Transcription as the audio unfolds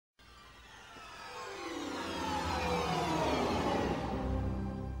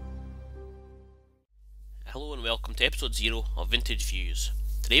welcome to episode 0 of Vintage Views.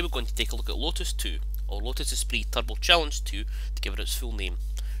 Today we're going to take a look at Lotus II, or Lotus II Turbo Challenge 2 to give it its full name.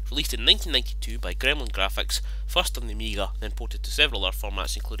 Released in 1992 by Gremlin Graphics, first on the Amiga, then ported to several other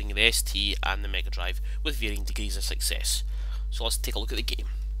formats including the ST and the Mega Drive, with varying degrees of success. So let's take a look at the game.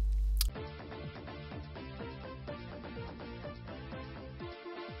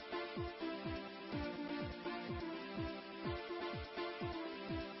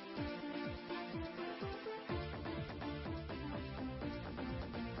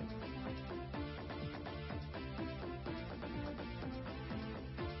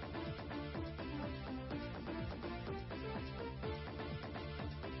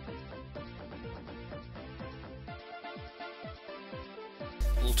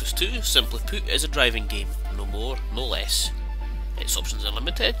 Lotus II, simply put, is a driving game, no more, no less. Its options are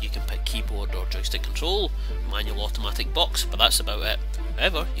limited. You can pick keyboard or joystick control, manual automatic box, but that's about it.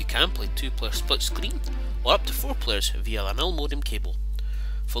 However, you can play 2-player split screen, or up to 4 players via an L modem cable.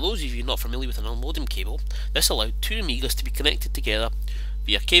 For those of you not familiar with an L modem cable, this allowed 2 Amigas to be connected together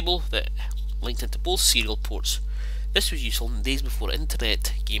via cable that linked into both serial ports. This was useful in the days before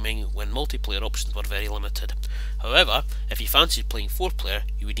internet gaming, when multiplayer options were very limited. However, if you fancied playing 4-player,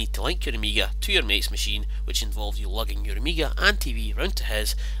 you would need to link your Amiga to your mate's machine, which involved you lugging your Amiga and TV round to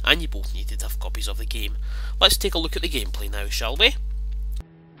his, and you both needed to have copies of the game. Let's take a look at the gameplay now, shall we?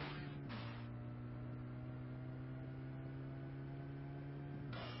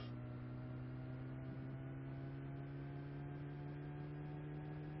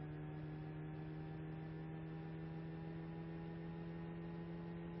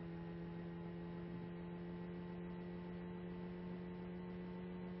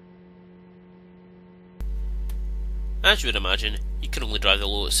 As you would imagine, you can only drive the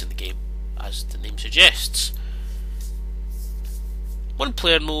Lotus in the game, as the name suggests.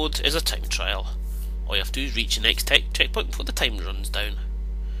 1-player mode is a time trial. All you have to do is reach the next checkpoint before the time runs down.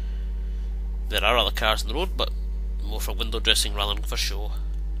 There are other cars on the road, but more for window dressing rather than for show.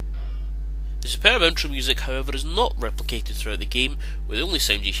 The superb intro music, however, is not replicated throughout the game, where the only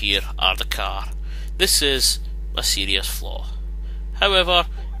sound you hear are the car. This is a serious flaw. However,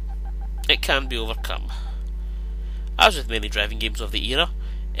 it can be overcome. As with many driving games of the era,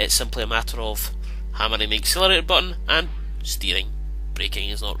 it's simply a matter of hammering the accelerator button and steering. Braking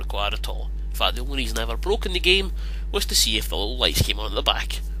is not required at all. In fact, the only reason I ever broke in the game was to see if the little lights came on at the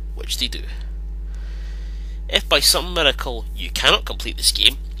back, which they do. If by some miracle you cannot complete this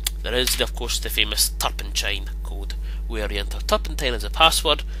game, there is of course the famous turpentine code, where you enter turpentine as a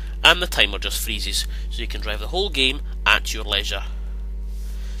password and the timer just freezes, so you can drive the whole game at your leisure.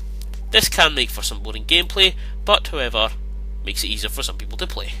 This can make for some boring gameplay, but however, makes it easier for some people to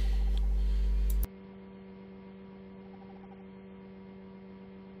play.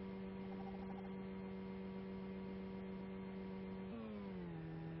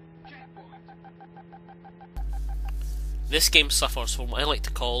 This game suffers from what I like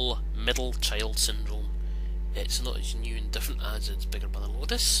to call middle child syndrome. It's not as new and different as its bigger brother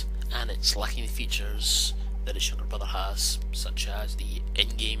Lotus, and it's lacking the features that its younger brother has, such as the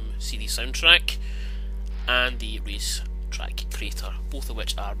in-game CD soundtrack and the race track creator, both of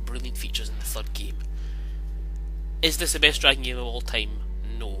which are brilliant features in the third game. Is this the best driving game of all time?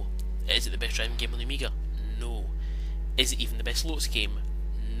 No. Is it the best driving game on the Amiga? No. Is it even the best Lotus game?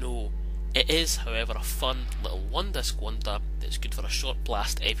 No. It is, however, a fun little one-disc wonder that's good for a short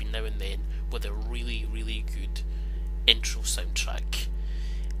blast every now and then, with a really, really good intro soundtrack.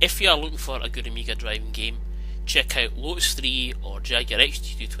 If you are looking for a good Amiga driving game, check out Lotus 3 or Jaguar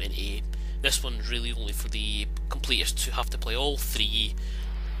XT220. This one's really only for the completists who have to play all 3.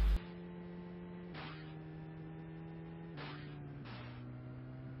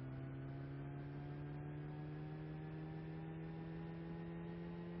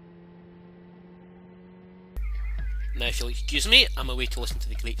 Now if you'll excuse me, I'm away to listen to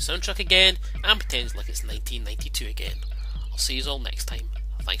the great soundtrack again and pretend like it's 1992 again. I'll see you all next time.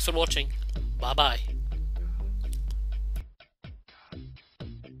 Thanks for watching. Bye bye.